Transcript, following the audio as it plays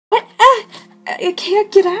I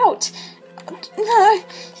can't get out.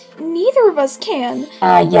 Neither of us can.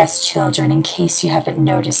 Yes, children, in case you haven't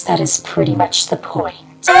noticed, that is pretty much the point.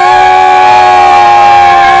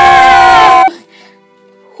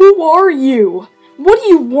 Who are you? What do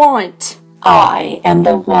you want? I am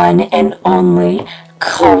the one and only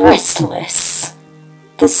Chrysalis.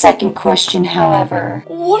 The second question, however...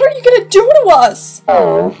 What are you gonna do to us?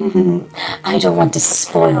 Oh, I don't want to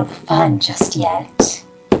spoil the fun just yet.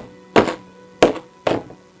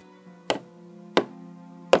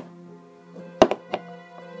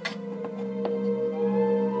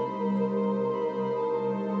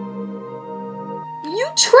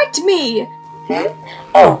 You tricked me!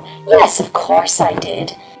 Oh, yes, of course I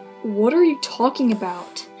did. What are you talking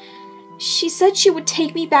about? She said she would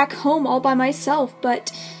take me back home all by myself,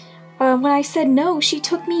 but when I said no, she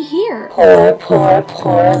took me here. Poor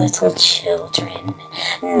little children.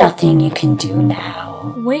 Nothing you can do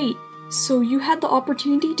now. Wait, so you had the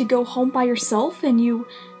opportunity to go home by yourself and you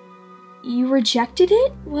rejected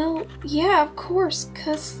it? Well, yeah, of course,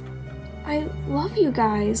 'cause I love you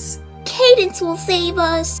guys. Cadence will save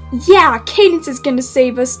us. Yeah, Cadence is gonna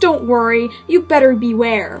save us, don't worry. You better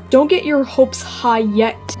beware. Don't get your hopes high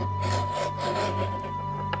yet.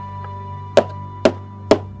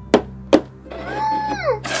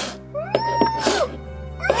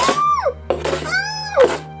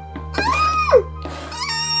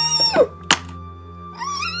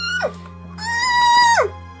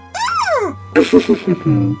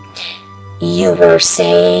 You were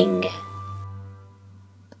saying?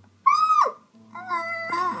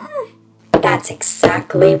 That's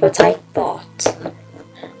exactly what I thought.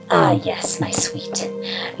 Ah, yes, my sweet.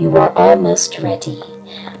 You are almost ready.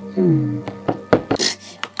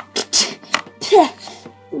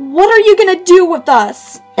 What are you gonna do with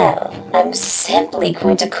us? Well, I'm simply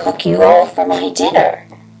going to cook you all for my dinner.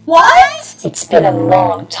 What? It's been a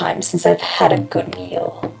long time since I've had a good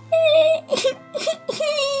meal.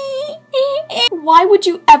 Why would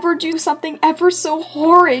you ever do something ever so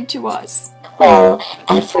horrid to us? Well,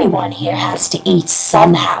 everyone here has to eat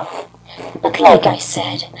somehow. But like I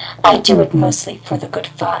said, I do it mostly for the good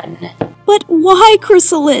fun. But why,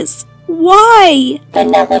 Chrysalis? Why?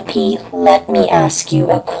 Penelope, let me ask you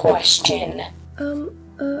a question.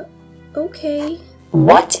 Okay.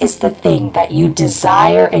 What is the thing that you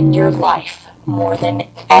desire in your life more than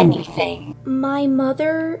anything? My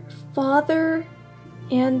mother, father,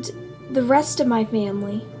 and the rest of my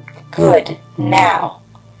family. Good. Now,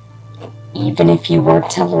 even if you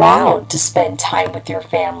weren't allowed to spend time with your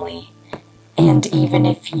family, and even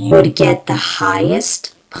if you would get the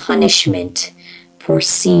highest punishment for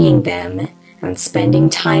seeing them and spending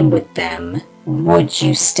time with them, would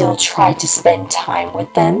you still try to spend time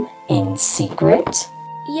with them in secret?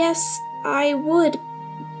 Yes, I would,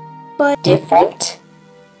 but... Different?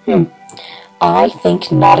 I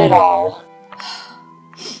think not at all.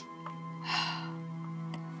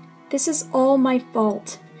 This is all my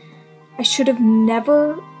fault. I should have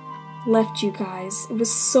never left you guys. It was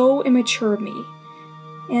so immature of me.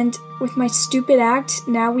 And with my stupid act,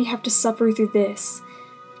 now we have to suffer through this.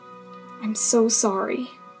 I'm so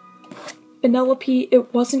sorry. Penelope,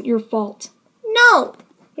 it wasn't your fault. No!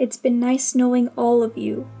 It's been nice knowing all of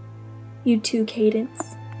you. You too,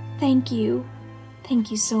 Cadence. Thank you. Thank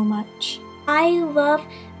you so much. I love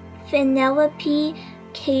Penelope,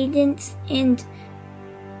 Cadence, and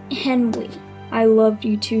Henry. I love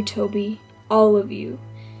you too, Toby. All of you.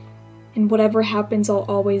 And whatever happens, I'll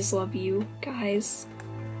always love you, guys.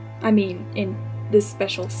 I mean, in this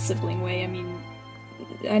special sibling way. I mean,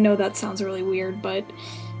 I know that sounds really weird, but...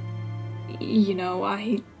 You know,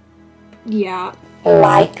 yeah.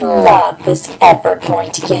 Like love is ever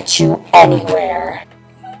going to get you anywhere.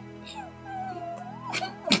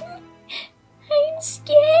 I'm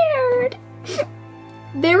scared.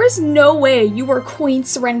 There is no way you are Queen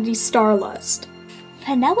Serenity Starlust.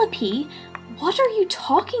 Penelope, what are you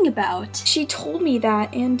talking about? She told me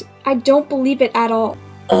that, and I don't believe it at all.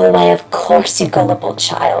 Oh, why, of course, you gullible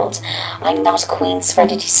child. I'm not Queen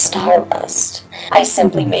Serenity Starlust. I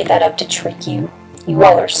simply made that up to trick you. You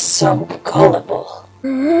all are so gullible.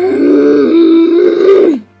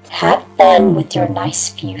 Have fun with your nice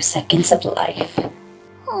few seconds of life.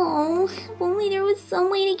 Oh, if only there was some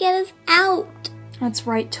way to get us out. That's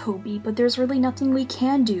right, Toby, but there's really nothing we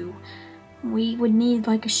can do. We would need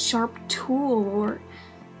like a sharp tool or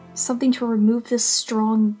something to remove this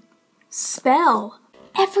strong spell.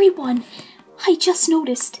 Everyone! I just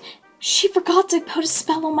noticed. She forgot to put a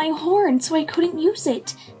spell on my horn, so I couldn't use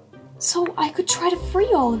it. So I could try to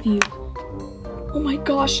free all of you. Oh my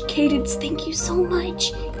gosh, Cadence, thank you so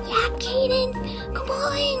much. Yeah, Cadence, come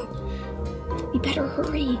on. We better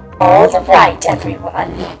hurry. All right,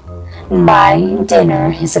 everyone. My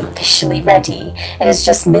dinner is officially ready and is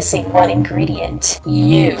just missing one ingredient.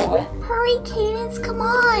 You. Hurry, Cadence, come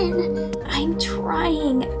on. I'm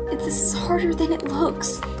trying. This is harder than it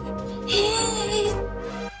looks.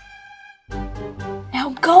 Now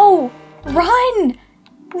go! Run!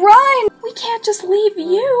 Run! We can't just leave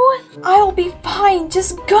you. I'll be fine.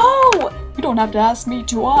 Just go! You don't have to ask me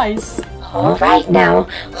twice. All right now,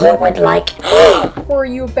 who would like... Were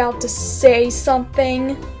you about to say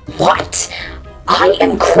something? What? I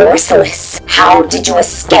am Chrysalis. How did you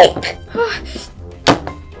escape?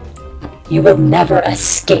 You will never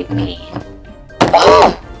escape me.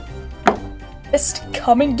 Just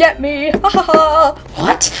come and get me. Ha ha ha.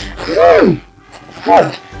 What?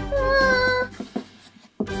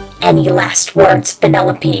 Any last words,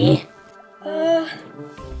 Penelope?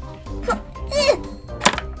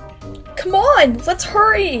 Come on, let's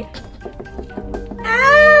hurry.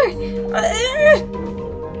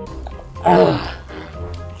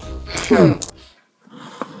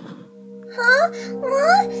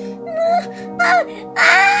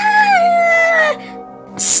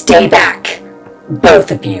 Stay back,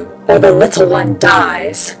 both of you, or the little one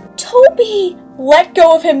dies. Toby, let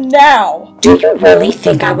go of him now. Do you really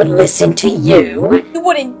think I would listen to you? You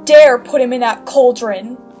wouldn't dare put him in that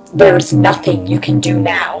cauldron. There's nothing you can do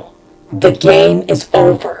now. The game is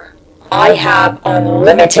over. I have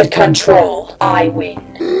unlimited control. I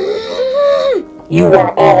win. You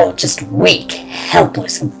are all just weak,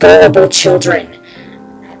 helpless, gullible children.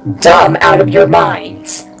 Dumb out of your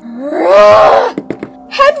minds.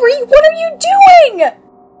 Henry, what are you doing?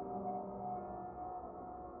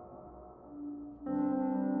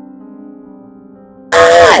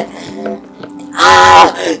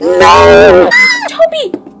 No!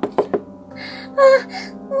 Toby!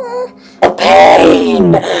 The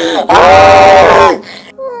pain!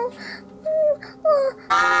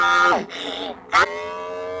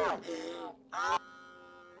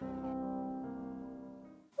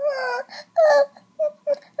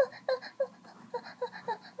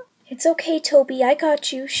 It's okay, Toby. I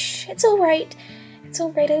got you. Shh, it's alright. It's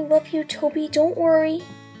alright. I love you, Toby. Don't worry.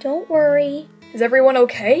 Don't worry. Is everyone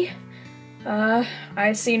okay?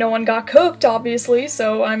 I see no one got cooked, obviously,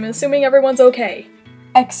 so I'm assuming everyone's okay.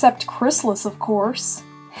 Except Chrysalis, of course.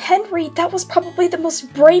 Henry, that was probably the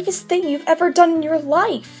most bravest thing you've ever done in your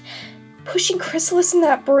life. Pushing Chrysalis in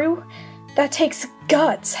that brew? That takes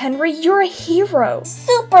guts, Henry. You're a hero.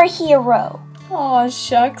 Superhero. Aw,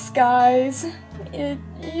 shucks, guys.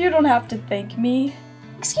 You don't have to thank me.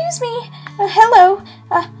 Excuse me. Hello.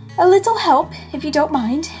 A little help, if you don't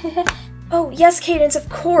mind. Oh, yes, Cadence, of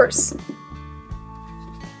course.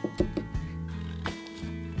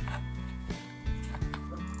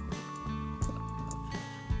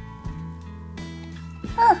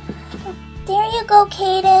 There you go,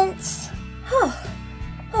 Cadence.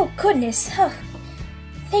 Oh, goodness.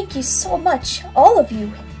 Thank you so much, all of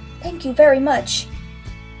you. Thank you very much.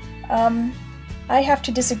 I have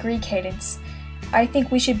to disagree, Cadence. I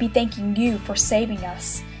think we should be thanking you for saving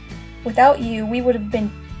us. Without you, we would have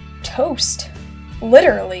been toast.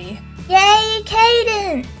 Literally. Yay,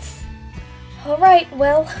 Cadence! Alright,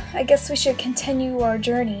 well, I guess we should continue our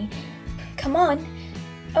journey. Come on.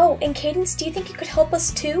 Oh, and Cadence, do you think you could help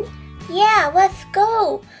us too? Yeah, let's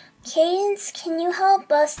go. Cadence, can you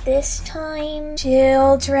help us this time?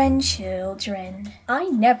 Children. I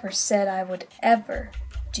never said I would ever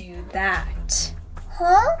do that.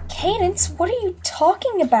 Huh? Cadence, what are you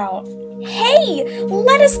talking about? Hey,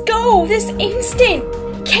 let us go this instant!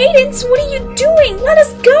 Cadence, what are you doing? Let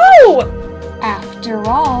us go! After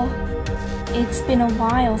all, it's been a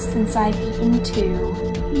while since I've eaten too.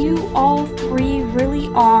 You all three really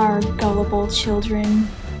are gullible children.